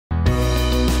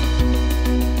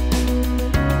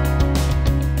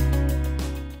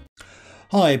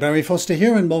Hi, Barry Foster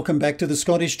here, and welcome back to The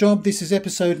Scottish Job. This is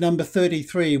episode number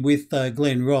 33 with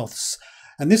Glenrothes.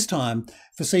 And this time,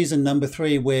 for season number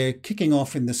 3, we're kicking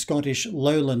off in the Scottish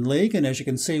Lowland League. And as you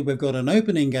can see, we've got an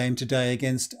opening game today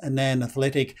against Annan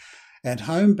Athletic at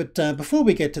home. But before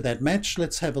we get to that match,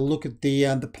 let's have a look at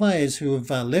the players who have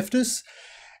left us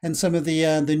and some of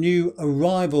the new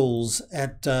arrivals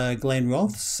at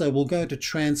Glenrothes. So we'll go to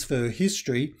transfer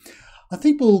history. I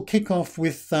think we'll kick off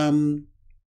with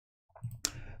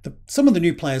some of the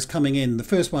new players coming in. The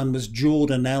first one was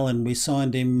Jordan Allen. We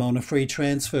signed him on a free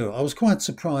transfer. I was quite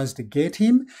surprised to get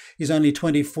him. He's only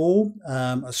 24,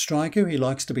 a striker. He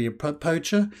likes to be a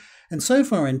poacher. And so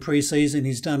far in pre-season,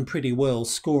 he's done pretty well,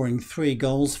 scoring 3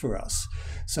 goals for us.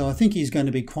 So I think he's going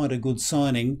to be quite a good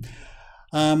signing.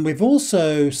 We've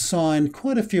also signed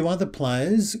quite a few other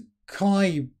players.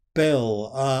 Kai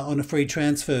Bell on a free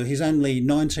transfer. He's only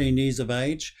 19 years of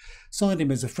age. Signed him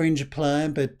as a fringe player,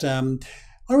 but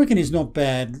I reckon he's not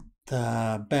bad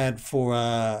for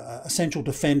a central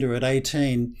defender at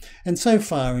 18. And so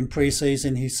far in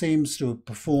pre-season, he seems to have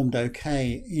performed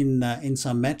okay in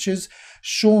some matches.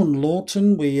 Sean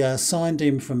Lawton, we signed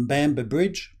him from Bamber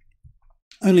Bridge.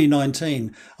 Only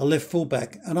 19, a left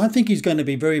fullback, and I think he's going to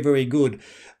be very, very good.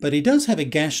 But he does have a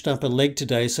gashed upper leg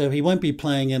today, so he won't be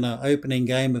playing in an opening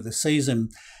game of the season.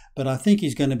 But I think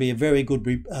he's going to be a very good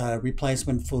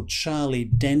replacement for Charlie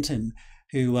Denton,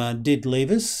 who did leave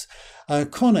us.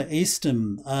 Connor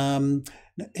Eastham,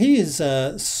 he is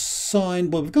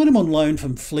signed, well, we've got him on loan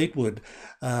from Fleetwood,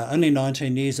 only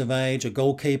 19 years of age, a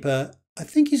goalkeeper. I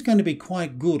think he's going to be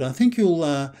quite good. I think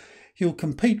he'll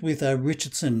compete with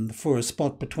Richardson for a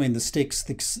spot between the sticks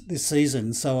this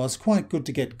season. So I was quite good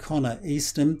to get Connor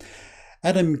Eastham.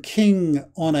 Adam King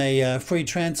on a free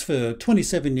transfer,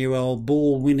 27-year-old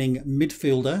ball-winning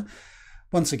midfielder.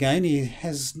 Once again, he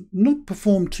has not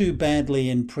performed too badly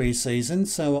in pre-season,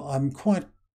 so I'm quite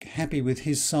happy with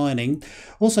his signing.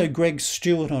 Also, Greg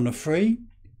Stewart on a free,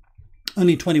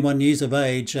 only 21 years of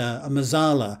age, a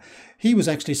Mazzala. He was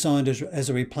actually signed as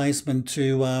a replacement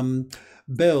to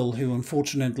Bell, who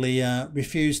unfortunately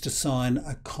refused to sign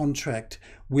a contract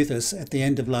with us at the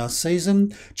end of last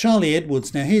season. Charlie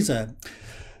Edwards, now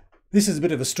this is a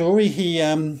bit of a story.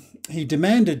 He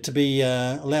demanded to be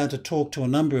allowed to talk to a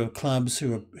number of clubs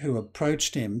who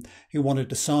approached him, who wanted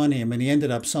to sign him, and he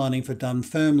ended up signing for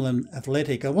Dunfermline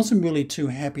Athletic. I wasn't really too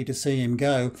happy to see him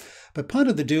go, but part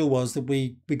of the deal was that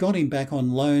we got him back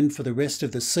on loan for the rest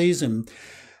of the season.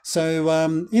 So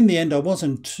in the end, I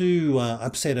wasn't too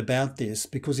upset about this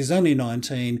because he's only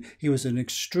 19. He was an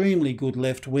extremely good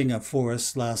left winger for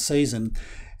us last season,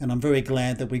 and I'm very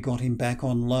glad that we got him back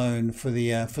on loan for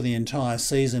the entire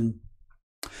season.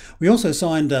 We also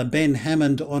signed Ben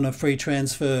Hammond on a free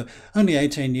transfer, only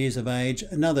 18 years of age,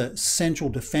 another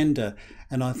central defender,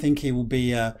 and I think he will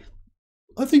be,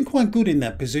 quite good in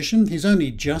that position. He's only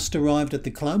just arrived at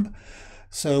the club,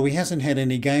 so he hasn't had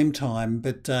any game time,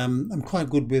 but I'm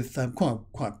quite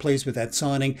pleased with that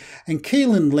signing. And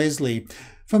Keelan Leslie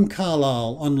from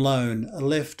Carlisle on loan, a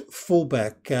left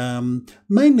fullback,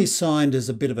 mainly signed as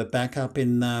a bit of a backup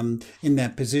in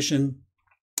that position.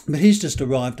 But he's just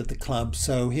arrived at the club,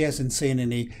 so he hasn't seen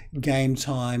any game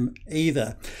time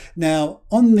either. Now,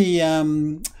 on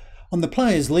the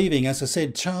players leaving, as I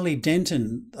said, Charlie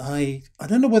Denton, I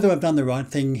don't know whether I've done the right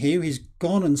thing here. He's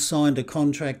gone and signed a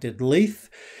contract at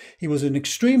Leith. He was an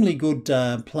extremely good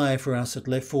player for us at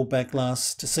left fullback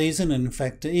last season. And in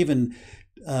fact, even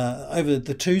over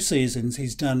the 2 seasons,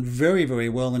 he's done very, very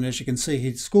well. And as you can see,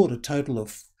 he scored a total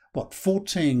of,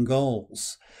 14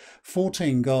 goals.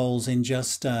 14 goals in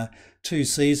just 2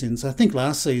 seasons. I think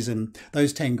last season,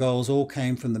 those 10 goals all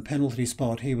came from the penalty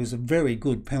spot. He was a very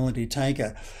good penalty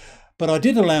taker. But I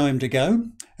did allow him to go.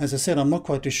 As I said, I'm not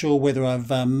quite too sure whether I've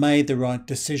made the right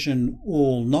decision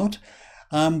or not.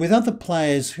 With other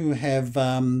players who have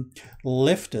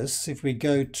left us, if we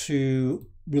go to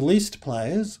released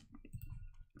players,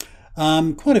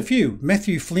 quite a few.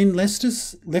 Matthew Flynn left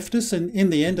us, and in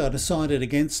the end I decided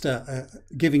against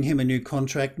giving him a new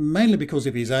contract, mainly because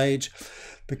of his age,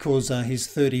 because he's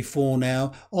 34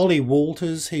 now. Ollie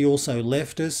Walters, he also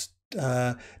left us.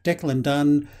 Declan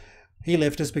Dunn, he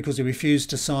left us because he refused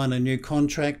to sign a new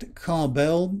contract. Kyle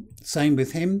Bell, same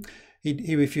with him.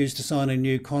 He refused to sign a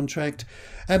new contract.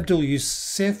 Abdul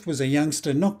Youssef was a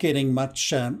youngster not getting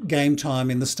much game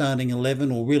time in the starting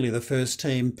 11 or really the first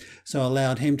team, so I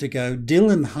allowed him to go.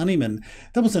 Dylan Honeyman,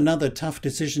 that was another tough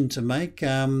decision to make.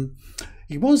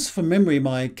 He was, from memory,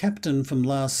 my captain from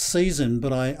last season,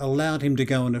 but I allowed him to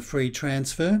go on a free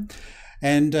transfer.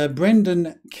 And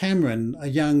Brendan Cameron, a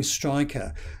young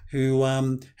striker who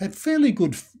had fairly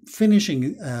good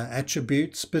finishing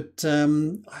attributes, but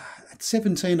at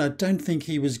 17, I don't think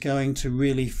he was going to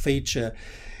really feature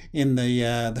in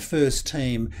the first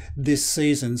team this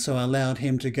season, so I allowed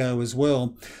him to go as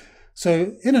well.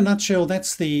 So in a nutshell,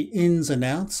 that's the ins and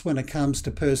outs when it comes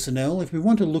to personnel. If we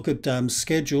want to look at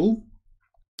schedule,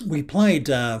 we played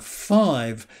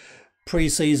 5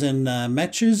 pre-season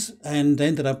matches and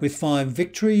ended up with 5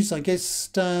 victories. I guess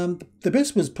the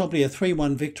best was probably a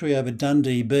 3-1 victory over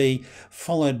Dundee B,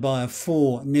 followed by a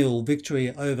 4-0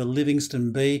 victory over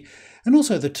Livingston B, and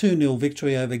also the 2-0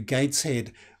 victory over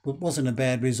Gateshead. It wasn't a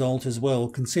bad result as well,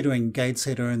 considering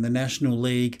Gateshead are in the National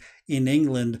League in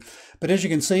England. But as you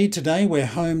can see, today we're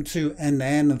home to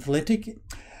Annan Athletic.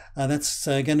 That's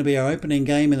going to be our opening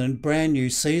game in a brand new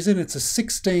season. It's a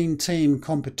 16-team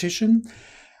competition.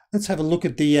 Let's have a look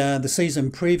at the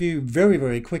season preview very,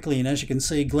 very quickly. And as you can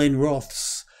see,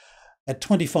 Glenrothes at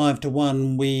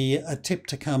 25-1, we are tipped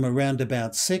to come around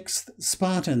about 6th.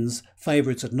 Spartans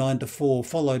favourites at 9-4,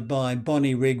 followed by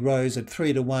Bonnyrigg Rose at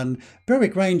 3-1.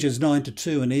 Berwick Rangers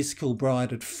 9-2, and East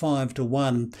Kilbride at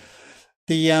 5-1.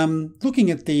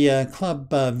 Looking at the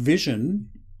club vision,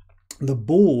 the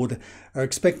board are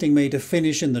expecting me to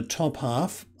finish in the top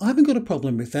half. I haven't got a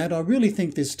problem with that. I really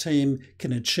think this team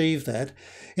can achieve that.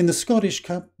 In the Scottish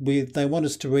Cup, they want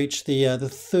us to reach the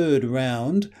 3rd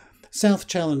round. South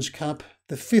Challenge Cup,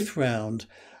 the 5th round.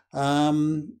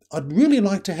 I'd really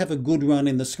like to have a good run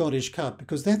in the Scottish Cup,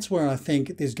 because that's where I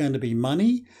think there's going to be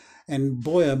money. And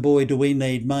boy, oh boy, do we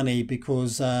need money,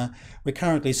 because we're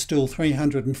currently still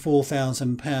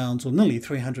 £304,000, or nearly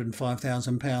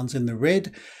 £305,000 in the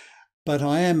red. But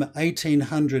I am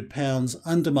 £1,800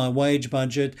 under my wage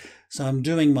budget, so I'm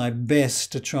doing my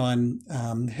best to try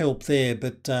and help there.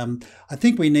 But I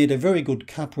think we need a very good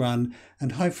cup run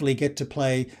and hopefully get to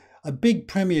play a big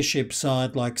premiership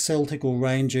side like Celtic or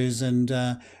Rangers, and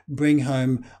bring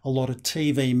home a lot of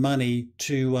TV money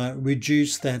to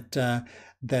reduce that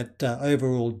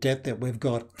overall debt that we've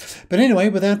got. But anyway,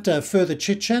 without further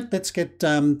chit-chat, let's get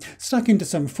stuck into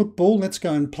some football. Let's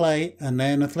go and play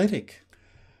Annan Athletic.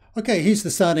 Okay, here's the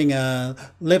starting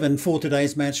 11 for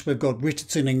today's match. We've got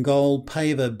Richardson in goal,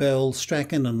 Paver, Bell,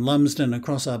 Strachan and Lumsden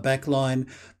across our back line,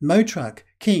 Motruck,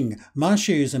 King,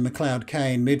 Marshews and McLeod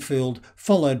K in midfield,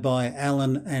 followed by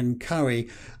Allen and Curry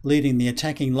leading the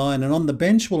attacking line. And on the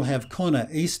bench we'll have Connor,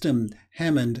 Eastham,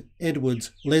 Hammond,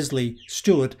 Edwards, Leslie,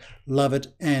 Stewart,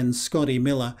 Lovett and Scotty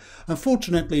Miller.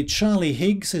 Unfortunately, Charlie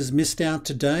Higgs has missed out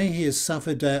today. He has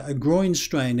suffered a groin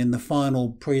strain in the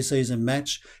final pre-season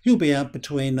match. He'll be out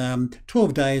between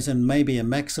 12 days and maybe a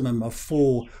maximum of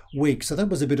 4 weeks. So that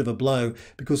was a bit of a blow,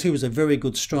 because he was a very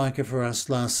good striker for us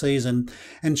last season.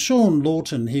 And Sean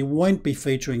Lawton, he won't be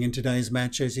featuring in today's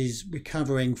match as he's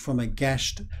recovering from a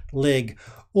gashed leg,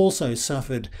 also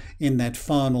suffered in that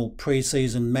final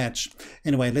pre-season match.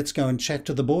 Anyway, let's go and chat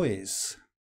to the boys.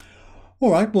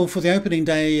 All right, well, for the opening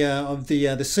day of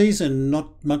the season,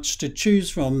 not much to choose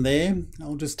from there.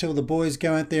 I'll just tell the boys,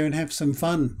 go out there and have some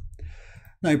fun.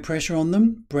 No pressure on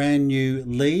them. Brand new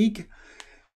league.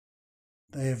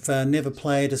 They've never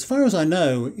played, as far as I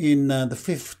know, in the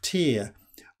 5th tier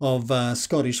of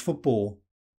Scottish football.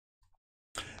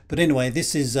 But anyway,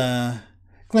 this is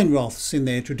Glenrothes in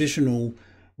their traditional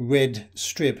red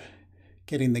strip,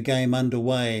 getting the game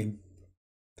underway.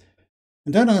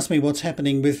 And don't ask me what's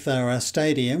happening with our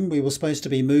stadium. We were supposed to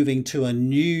be moving to a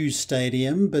new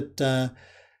stadium, but for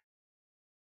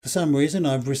some reason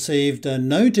I've received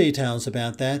no details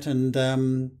about that, and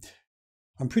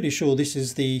I'm pretty sure this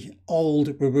is the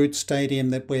old Root Stadium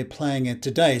that we're playing at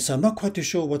today. So I'm not quite too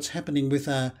sure what's happening with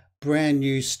our brand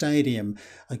new stadium.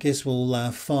 I guess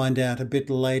we'll find out a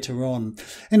bit later on.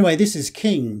 Anyway, this is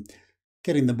King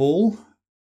getting the ball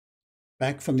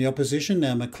back from the opposition.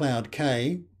 Now McLeod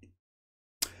K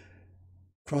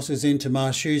crosses into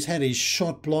Marshews, had his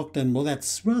shot blocked, and well,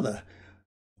 that's rather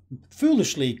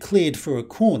foolishly cleared for a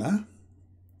corner.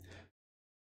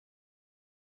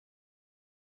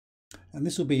 And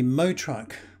this will be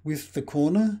Motruck with the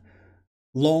corner,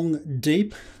 long,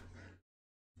 deep.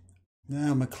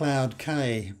 Now McLeod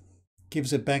K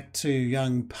gives it back to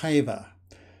young Paver.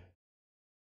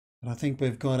 But I think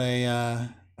we've got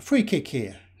a free kick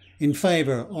here in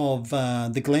favour of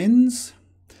the Glens.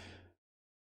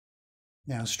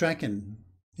 Now Strachan,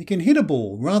 he can hit a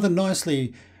ball rather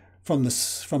nicely from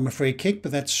a free kick,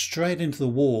 but that's straight into the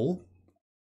wall.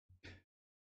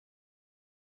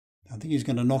 I think he's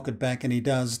going to knock it back, and he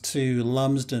does to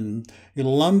Lumsden. He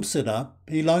lumps it up.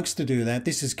 He likes to do that.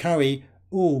 This is Curry.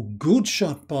 Oh, good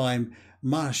shot by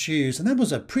Marshews, and that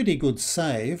was a pretty good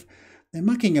save. They're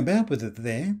mucking about with it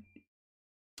there.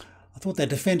 I thought that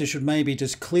defender should maybe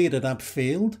just cleared it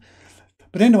upfield.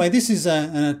 But anyway, this is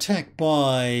an attack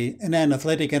by an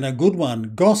Athletic, and a good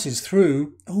one. Goss is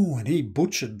through. Oh, and he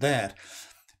butchered that.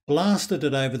 Blasted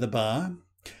it over the bar.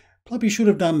 Probably should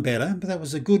have done better, but that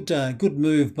was a good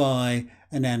move by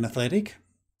an Athletic.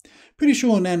 Pretty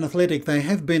sure an Athletic, they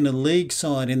have been a league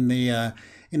side in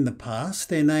the past.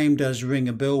 Their name does ring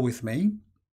a bell with me.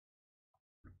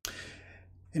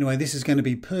 Anyway, this is going to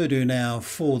be Purdue now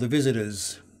for the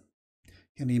visitors.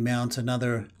 Can he mount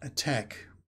another attack?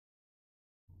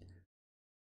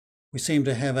 We seem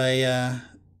to have a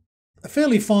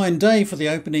fairly fine day for the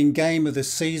opening game of the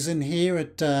season here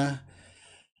at the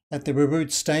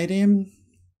Reboot Stadium.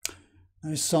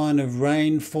 No sign of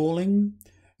rain falling.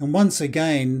 And once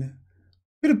again,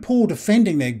 a bit of poor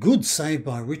defending there. Good save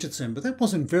by Richardson, but that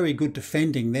wasn't very good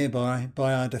defending there by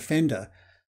our defender.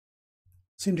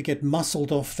 Seemed to get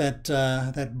muscled off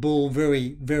that ball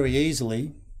very, very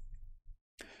easily.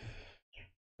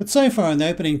 But so far in the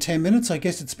opening 10 minutes, I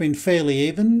guess it's been fairly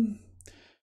even.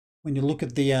 When you look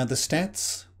at the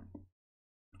stats,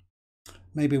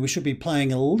 maybe we should be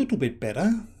playing a little bit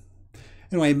better.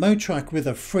 Anyway, Motruck with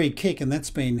a free kick, and that's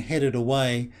been headed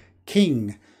away.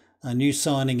 King, a new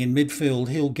signing in midfield,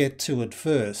 he'll get to it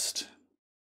first.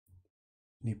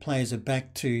 And he plays it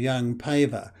back to young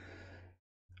Paver,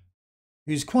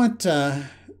 who's quite a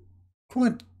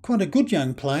good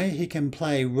young player. He can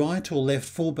play right or left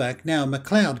fullback. Now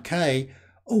McLeod K,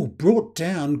 brought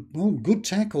down, good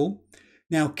tackle.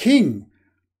 Now King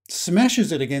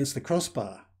smashes it against the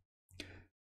crossbar.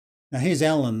 Now here's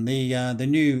Allen, the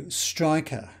new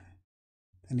striker,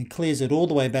 and he clears it all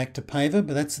the way back to Paver,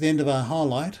 but that's the end of our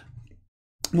highlight.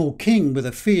 Well, King with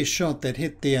a fierce shot that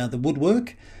hit the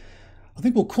woodwork. I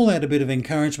think we'll call out a bit of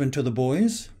encouragement to the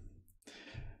boys,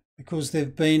 because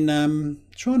they've been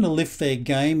trying to lift their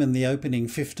game in the opening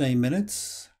 15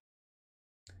 minutes.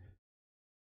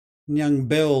 Young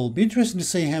Bell, be interesting to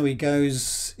see how he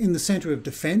goes in the centre of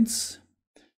defence.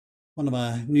 One of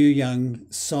our new young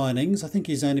signings. I think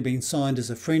he's only been signed as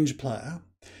a fringe player.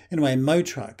 Anyway,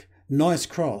 Motruck, nice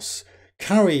cross.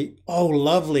 Curry,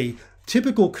 lovely.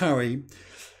 Typical Curry.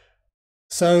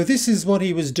 So this is what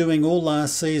he was doing all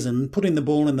last season, putting the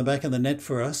ball in the back of the net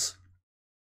for us.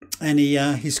 And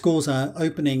he scores our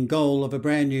opening goal of a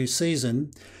brand new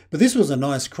season. But this was a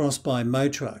nice cross by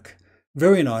Motruck.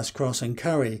 Very nice cross, and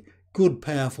Curry, good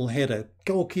powerful header.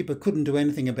 Goalkeeper couldn't do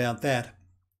anything about that.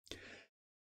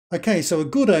 Okay, so a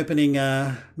good opening,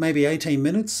 maybe 18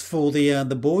 minutes for the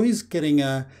boys, getting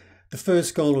the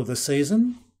first goal of the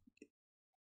season.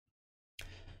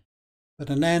 But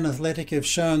an Athletic have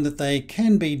shown that they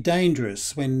can be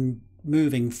dangerous when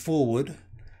moving forward.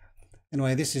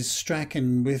 Anyway, this is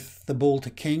Strachan with the ball to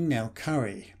King, now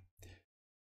Curry.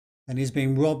 And he's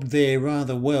been robbed there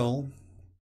rather well.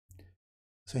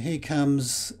 So here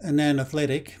comes an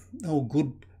Athletic.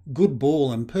 Good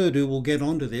ball, and Purdue will get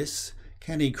onto this.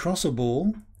 Can he cross a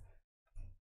ball?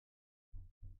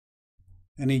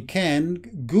 And he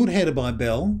can. Good header by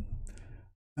Bell.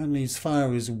 Only as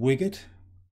far as Wiggett.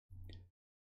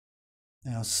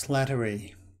 Now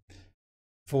Slattery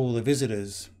for the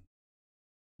visitors.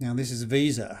 Now this is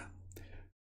Visa.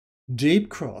 Deep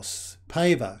cross.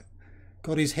 Paver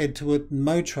got his head to it.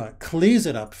 Motruck clears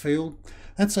it upfield.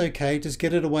 That's okay. Just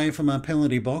get it away from our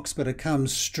penalty box, but it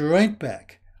comes straight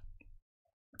back.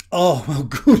 Oh, well,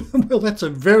 good. Well, that's a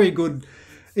very good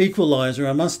equaliser,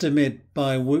 I must admit,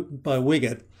 by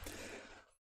Wiggett.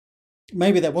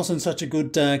 Maybe that wasn't such a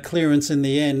good clearance in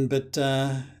the end, but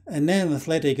an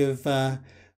Athletic have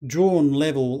drawn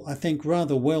level, I think,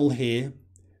 rather well here.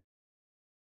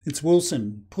 It's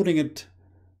Wilson putting it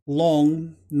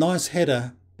long, nice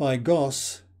header by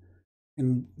Goss,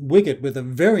 and Wiggett with a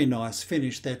very nice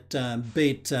finish that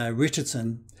beat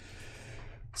Richardson.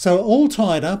 So all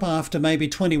tied up after maybe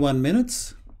 21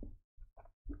 minutes.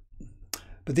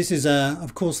 But this is,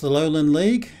 of course, the Lowland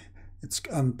League.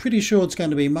 I'm pretty sure it's going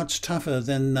to be much tougher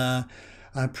than our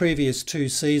previous two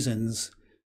seasons.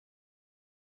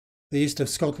 The East of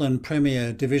Scotland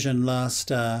Premier Division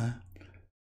last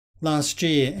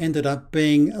year ended up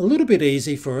being a little bit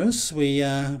easy for us. We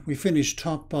finished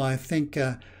top by, I think,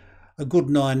 a good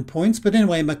 9 points. But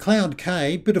anyway, McLeod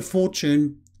K, bit of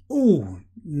fortune. Oh,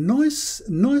 nice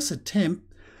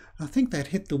attempt. I think that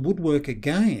hit the woodwork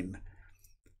again.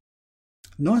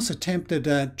 Nice attempt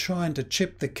at trying to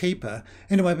chip the keeper.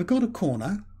 Anyway, we've got a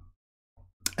corner.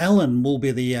 Allen will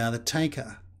be the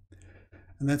taker,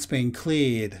 and that's been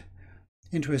cleared.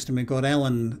 Interesting, we've got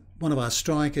Allen, one of our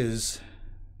strikers,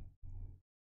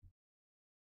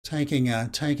 taking a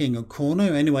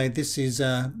corner. Anyway, this is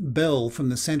Bell from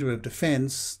the centre of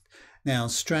defence. Now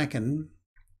Strachan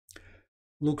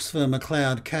looks for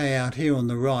McLeod K out here on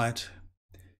the right.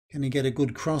 Can he get a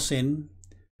good cross in?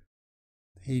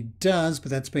 He does,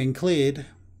 but that's been cleared.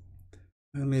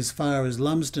 Only as far as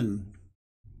Lumsden.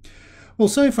 Well,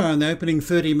 so far in the opening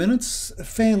 30 minutes, a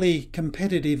fairly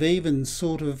competitive, even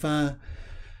sort of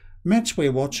match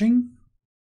we're watching.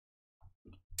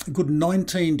 A good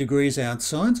 19 degrees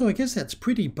outside, so I guess that's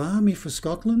pretty balmy for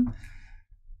Scotland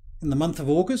in the month of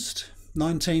August.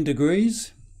 19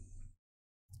 degrees.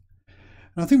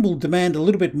 And I think we'll demand a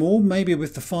little bit more, maybe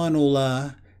with the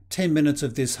final 10 minutes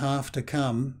of this half to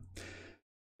come. It'd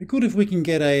be good if we can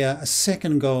get a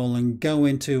second goal and go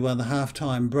into the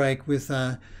half-time break with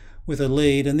a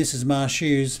lead. And this is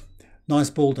Marshu's. Nice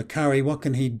ball to Curry. What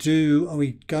can he do? Oh,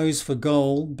 he goes for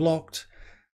goal. Blocked.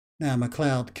 Now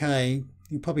McLeod K.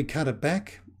 He'll probably cut it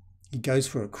back. He goes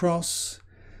for a cross.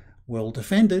 Well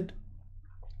defended.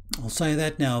 I'll say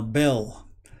that now. Bell.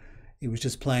 He was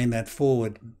just playing that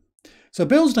forward. So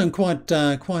Bell's done quite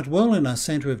well in our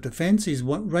centre of defence. He's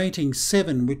rating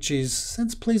 7,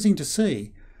 that's pleasing to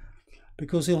see,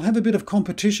 because he'll have a bit of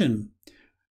competition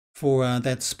for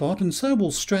that spot, and so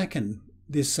will Strachan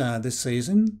this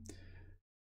season.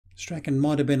 Strachan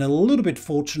might have been a little bit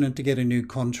fortunate to get a new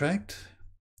contract,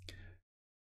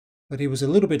 but he was a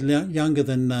little bit younger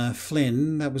than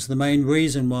Flynn. That was the main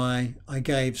reason why I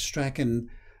gave Strachan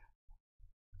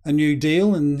a new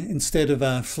deal instead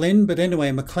of Flynn. But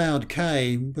anyway, McLeod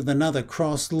K with another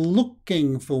cross,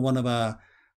 looking for one of our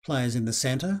players in the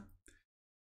centre.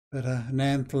 But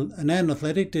Annan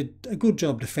Athletic did a good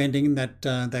job defending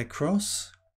that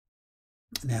cross.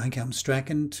 Now comes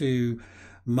Strachan to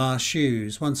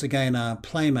Marshu's, once again our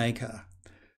playmaker.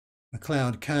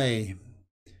 McLeod K.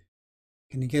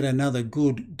 Can he get another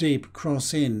good deep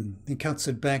cross in? He cuts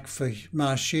it back for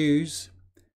Marshu's.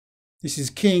 This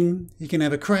is King. He can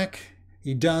have a crack.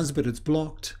 He does, but it's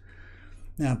blocked.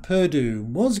 Now Purdue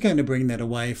was going to bring that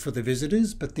away for the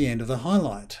visitors, but the end of the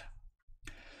highlight.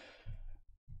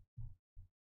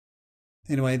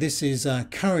 Anyway, this is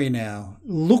Curry now,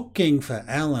 looking for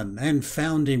Allen, and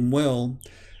found him well.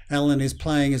 Allen is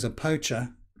playing as a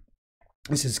poacher.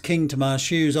 This is King to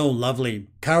Marshu's. Oh, lovely.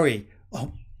 Curry.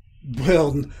 Oh,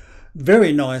 well,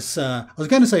 very nice. I was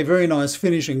going to say very nice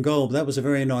finish and goal, but that was a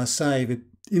very nice save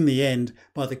in the end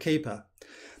by the keeper.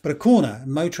 But a corner.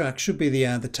 Motrak should be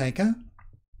the taker.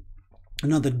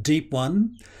 Another deep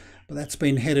one, but that's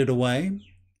been headed away.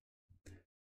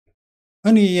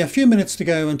 Only a few minutes to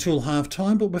go until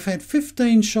half-time, but we've had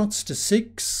 15 shots to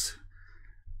 6.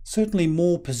 Certainly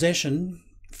more possession.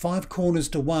 5 corners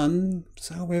to 1.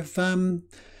 So we've been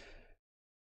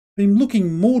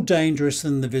looking more dangerous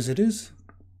than the visitors.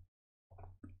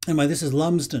 Anyway, this is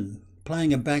Lumsden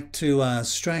playing it back to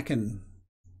Strachan.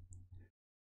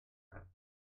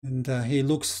 And he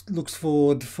looks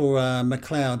forward for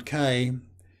McLeod K.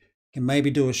 Can maybe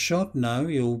do a shot. No,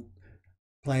 he'll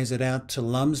plays it out to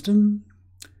Lumsden.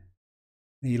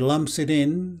 He lumps it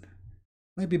in.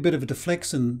 Maybe a bit of a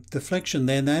deflection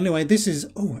there. Now, anyway, this is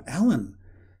Allen.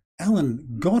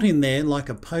 Allen got in there like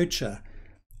a poacher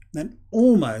and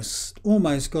almost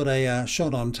got a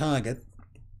shot on target.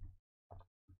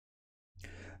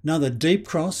 Another deep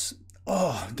cross.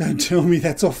 Oh, don't tell me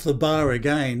that's off the bar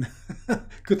again.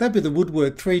 Could that be the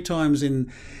woodwork 3 times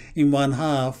in one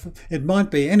half? It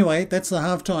might be. Anyway, that's the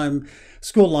halftime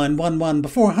scoreline, 1-1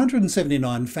 before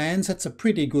 179 fans. That's a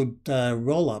pretty good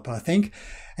roll-up, I think.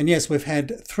 And yes, we've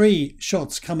had 3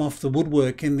 shots come off the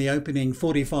woodwork in the opening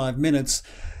 45 minutes.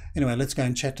 Anyway, let's go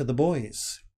and chat to the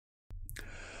boys.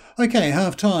 Okay,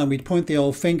 half-time, we'd point the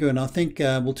old finger, and I think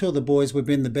we'll tell the boys we've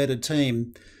been the better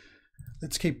team.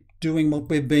 Let's keep doing what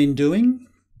we've been doing.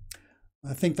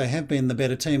 I think they have been the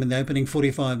better team in the opening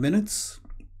 45 minutes.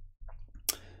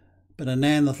 But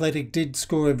Annan Athletic did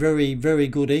score a very, very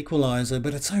good equaliser.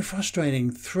 But it's so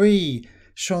frustrating. 3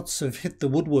 shots have hit the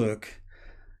woodwork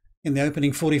in the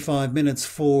opening 45 minutes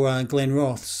for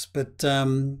Glenrothes. But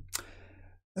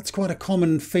that's quite a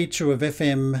common feature of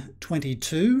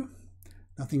FM22.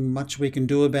 Nothing much we can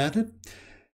do about it.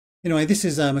 Anyway, this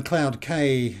is McLeod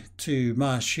K to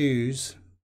Marshu's.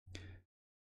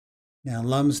 Now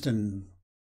Lumsden,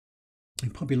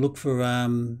 you probably look for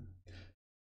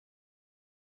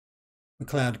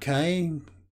McLeod K.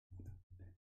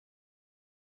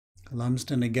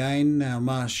 Lumsden again. Now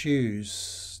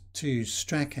Marshu's to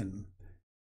Strachan.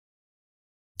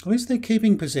 At least they're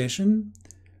keeping possession.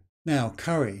 Now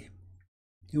Curry.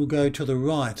 He'll go to the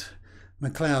right.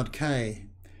 McLeod K.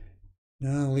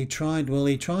 No, he tried. Well,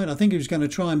 he tried. I think he was going to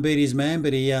try and beat his man,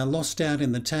 but he lost out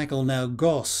in the tackle. Now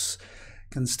Goss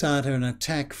can start an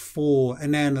attack for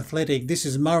Annan Athletic. This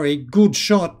is Murray. Good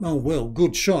shot. Oh, well,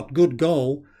 good shot. Good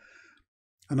goal.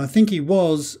 And I think he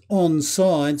was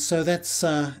onside, so that's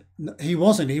He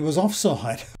wasn't. He was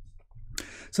offside.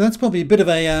 So that's probably a bit of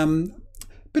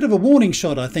a warning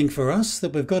shot, I think, for us,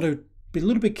 that we've got to be a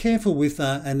little bit careful with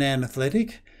Annan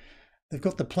Athletic. They've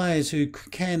got the players who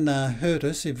can hurt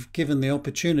us if given the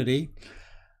opportunity.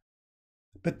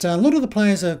 But a lot of the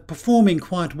players are performing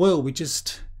quite well. We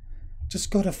just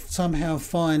got to somehow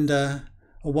find a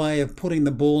way of putting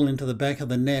the ball into the back of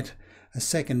the net a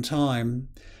second time.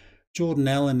 Jordan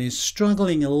Allen is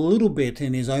struggling a little bit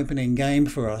in his opening game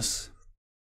for us.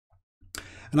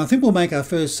 And I think we'll make our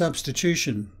first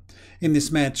substitution in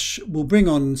this match. We'll bring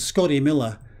on Scotty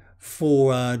Miller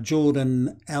for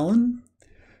Jordan Allen.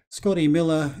 Scotty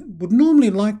Miller would normally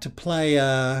like to play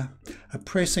a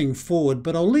pressing forward,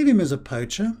 but I'll leave him as a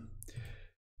poacher.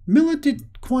 Miller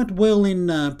did quite well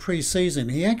in pre-season.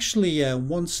 He actually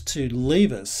wants to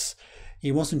leave us.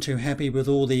 He wasn't too happy with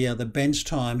all the bench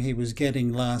time he was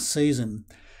getting last season.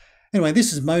 Anyway,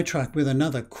 this is Motruck with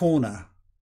another corner.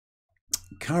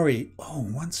 Curry,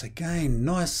 once again,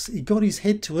 nice. He got his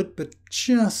head to it, but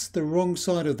just the wrong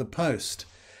side of the post.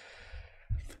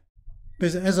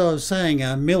 But as I was saying,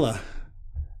 Miller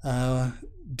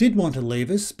did want to leave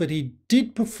us, but he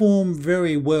did perform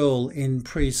very well in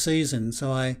pre-season,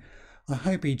 so I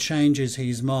hope he changes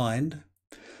his mind.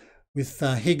 With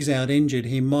Higgs out injured,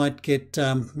 he might get,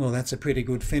 that's a pretty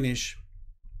good finish.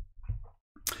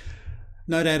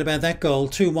 No doubt about that goal,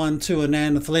 2-1 to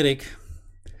Annan Athletic.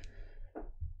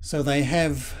 So they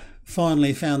have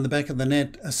finally found the back of the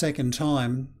net a second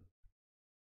time.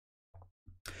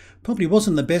 Probably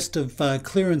wasn't the best of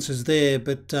clearances there,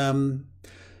 but an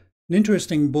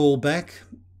interesting ball back.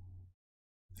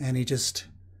 And he just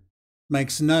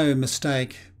makes no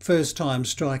mistake. First time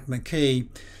strike McKee.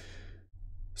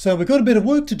 So we've got a bit of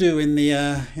work to do in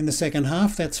the second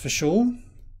half, that's for sure.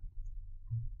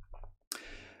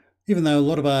 Even though a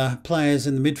lot of our players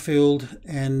in the midfield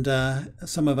and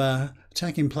some of our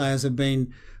attacking players have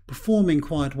been performing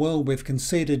quite well, we've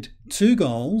conceded 2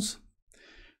 goals,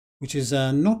 which is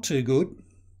not too good.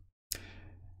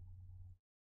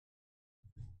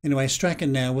 Anyway,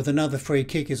 Strachan now with another free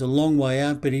kick is a long way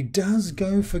out, but he does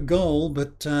go for goal,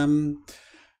 but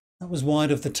that was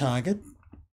wide of the target.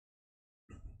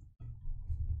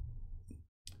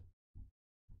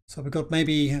 So we've got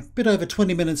maybe a bit over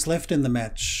 20 minutes left in the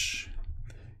match.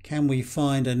 Can we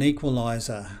find an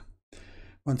equaliser?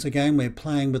 Once again, we're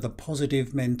playing with a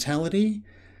positive mentality.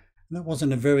 That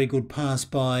wasn't a very good pass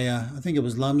by, I think it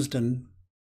was Lumsden.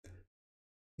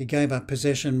 He gave up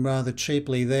possession rather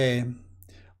cheaply there.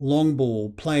 Long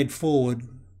ball, played forward.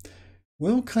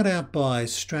 Well cut out by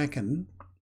Strachan.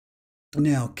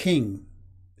 Now King.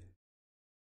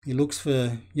 He looks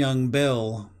for young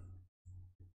Bell.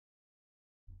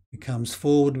 He comes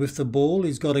forward with the ball.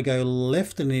 He's got to go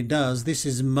left, and he does. This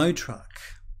is Motruck.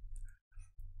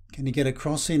 Can he get a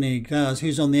cross in? He does.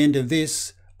 Who's on the end of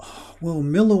this? Well,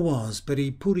 Miller was, but he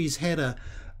put his header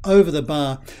over the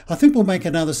bar. I think we'll make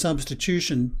another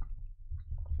substitution,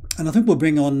 and I think we'll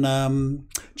bring on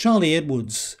Charlie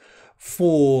Edwards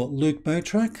for Luke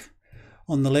Motruck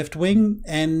on the left wing,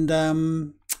 and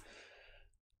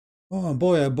oh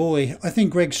boy, I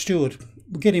think Greg Stewart.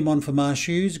 We'll get him on for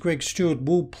Marshoes. Greg Stewart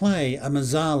will play a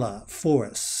Mazzala for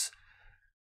us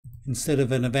instead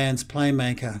of an advanced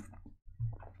playmaker.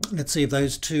 Let's see if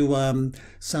those 2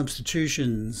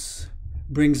 substitutions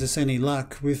brings us any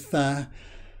luck with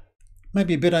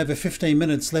maybe a bit over 15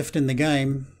 minutes left in the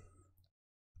game.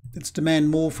 Let's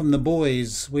demand more from the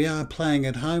boys. We are playing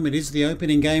at home. It is the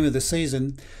opening game of the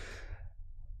season.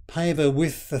 Paver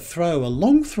with the throw, a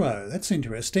long throw. That's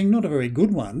interesting. Not a very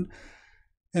good one.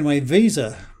 Anyway,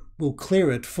 Visa will clear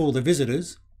it for the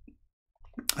visitors,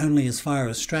 only as far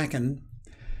as Strachan,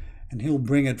 and he'll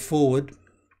bring it forward.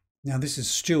 Now this is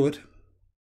Stewart.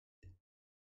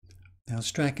 Now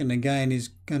Strachan again is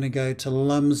going to go to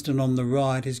Lumsden on the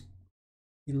right.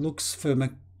 He looks for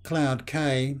McLeod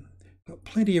K. Got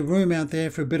plenty of room out there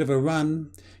for a bit of a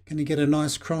run. Can he get a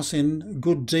nice cross in? A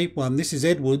good deep one. This is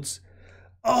Edwards.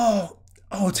 Oh,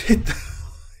 it's hit.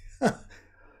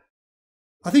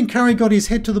 I think Curry got his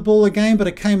head to the ball again, but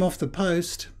it came off the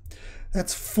post.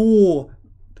 That's four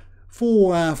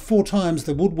times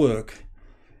the woodwork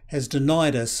has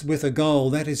denied us with a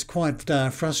goal. That is quite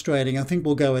frustrating. I think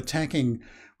we'll go attacking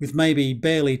with maybe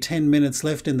barely 10 minutes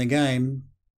left in the game.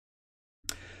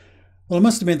 Well, I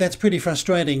must admit that's pretty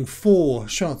frustrating. 4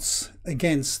 shots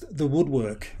against the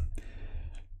woodwork.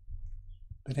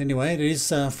 But anyway, it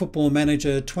is Football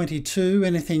Manager 22.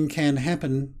 Anything can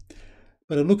happen.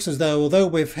 But it looks as though, although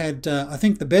we've had, I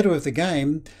think, the better of the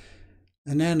game,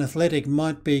 Annan Athletic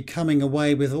might be coming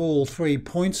away with all 3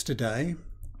 points today.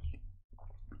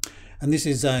 And this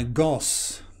is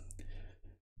Goss.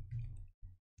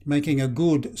 making a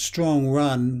good, strong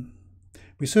run.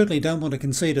 We certainly don't want to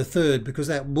concede a third because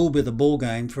that will be the ball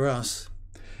game for us.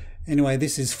 Anyway,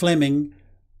 this is Fleming.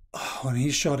 Oh, and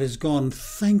his shot has gone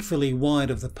thankfully wide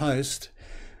of the post.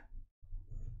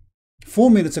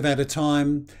 4 minutes of added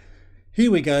time.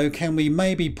 Here we go. Can we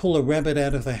maybe pull a rabbit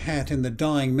out of the hat in the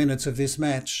dying minutes of this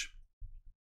match?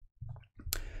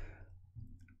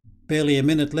 Barely a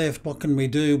minute left. What can we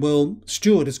do? Well,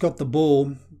 Stewart has got the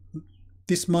ball.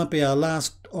 This might be our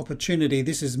last opportunity.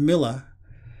 This is Miller.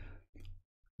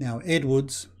 Now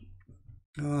Edwards.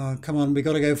 Oh, come on, we've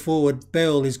got to go forward.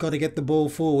 Bell, he's got to get the ball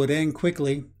forward and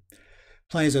quickly.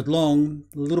 Plays it long,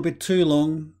 a little bit too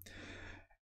long.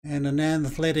 And an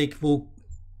Athletic will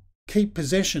keep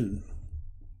possession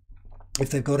if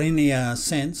they've got any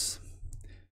sense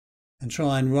and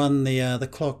try and run the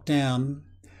clock down.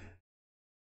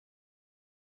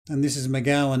 And this is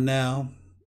McGowan now.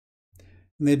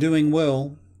 And they're doing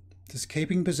well. Just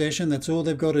keeping possession, that's all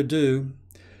they've got to do.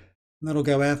 And that'll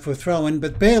go out for a throw-in,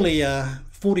 but barely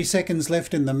 40 seconds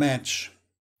left in the match.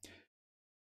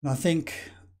 And I think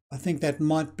that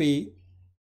might be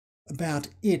about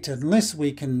it, unless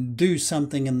we can do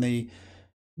something in the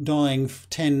dying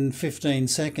 10-15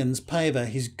 seconds. Paver,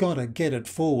 he's got to get it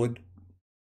forward.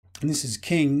 And this is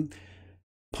King,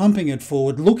 pumping it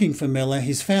forward, looking for Miller.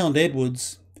 He's found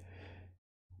Edwards.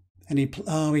 And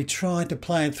he tried to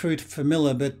play it through for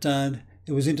Miller, but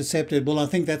it was intercepted. Well, I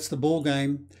think that's the ball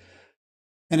game.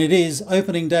 And it is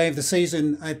opening day of the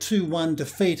season, a 2-1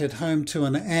 defeat at home to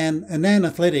an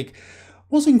Athletic.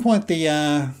 Wasn't quite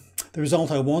the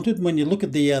result I wanted. When you look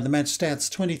at the match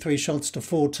stats, 23 shots to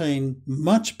 14,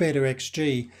 much better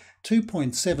XG,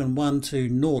 2.71 to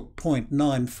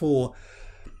 0.94.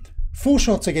 4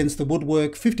 shots against the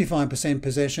woodwork, 55%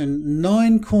 possession,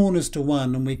 9 corners to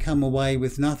 1, and we come away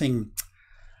with nothing.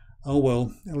 Oh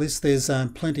well, at least there's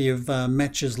plenty of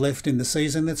matches left in the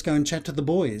season. Let's go and chat to the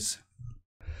boys.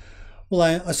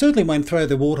 Well, I certainly won't throw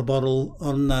the water bottle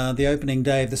on the opening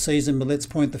day of the season, but let's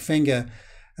point the finger.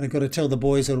 And I've got to tell the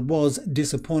boys it was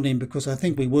disappointing because I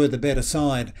think we were the better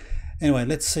side. Anyway,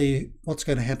 let's see what's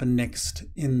going to happen next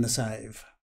in the save.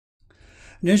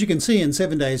 And as you can see, in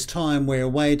 7 days' time, we're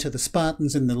away to the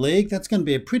Spartans in the league. That's going to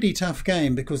be a pretty tough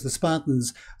game because the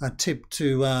Spartans are tipped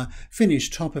to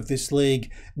finish top of this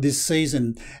league this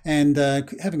season. And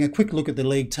having a quick look at the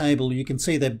league table, you can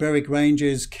see that Berwick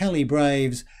Rangers, Kelly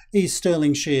Braves, East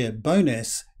Stirlingshire,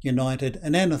 Bowness United,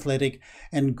 Annan Athletic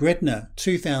and Gretna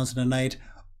 2008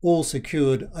 all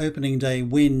secured opening day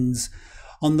wins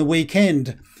on the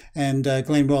weekend. And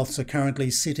Glenrothes are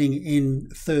currently sitting in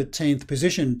 13th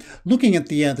position. Looking at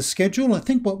the schedule, I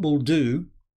think what we'll do,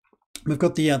 we've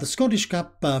got the Scottish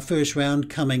Cup first round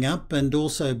coming up, and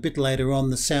also a bit later on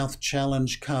the South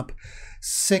Challenge Cup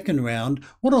second round.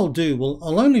 What I'll do,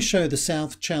 I'll only show the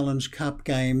South Challenge Cup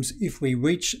games if we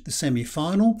reach the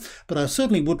semi-final, but I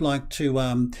certainly would like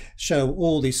to show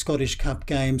all the Scottish Cup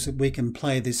games that we can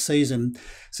play this season,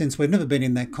 since we've never been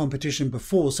in that competition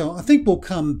before. So I think we'll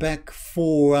come back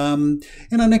for, in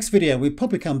our next video, we'll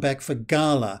probably come back for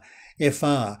Gala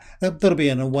FR. That'll be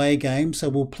an away game, so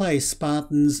we'll play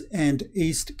Spartans and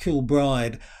East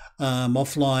Kilbride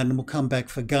offline, and we'll come back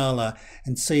for Gala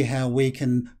and see how we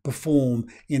can perform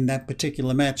in that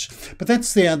particular match. But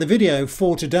that's the video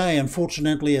for today.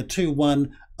 Unfortunately, a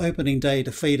 2-1 opening day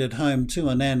defeat at home to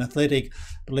Annan Athletic.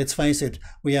 But let's face it,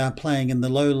 we are playing in the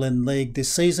Lowland League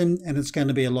this season, and it's going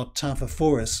to be a lot tougher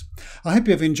for us. I hope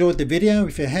you've enjoyed the video.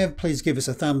 If you have, please give us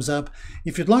a thumbs up.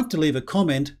 If you'd like to leave a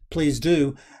comment, please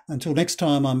do. Until next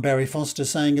time, I'm Barry Foster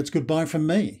saying it's goodbye from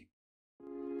me.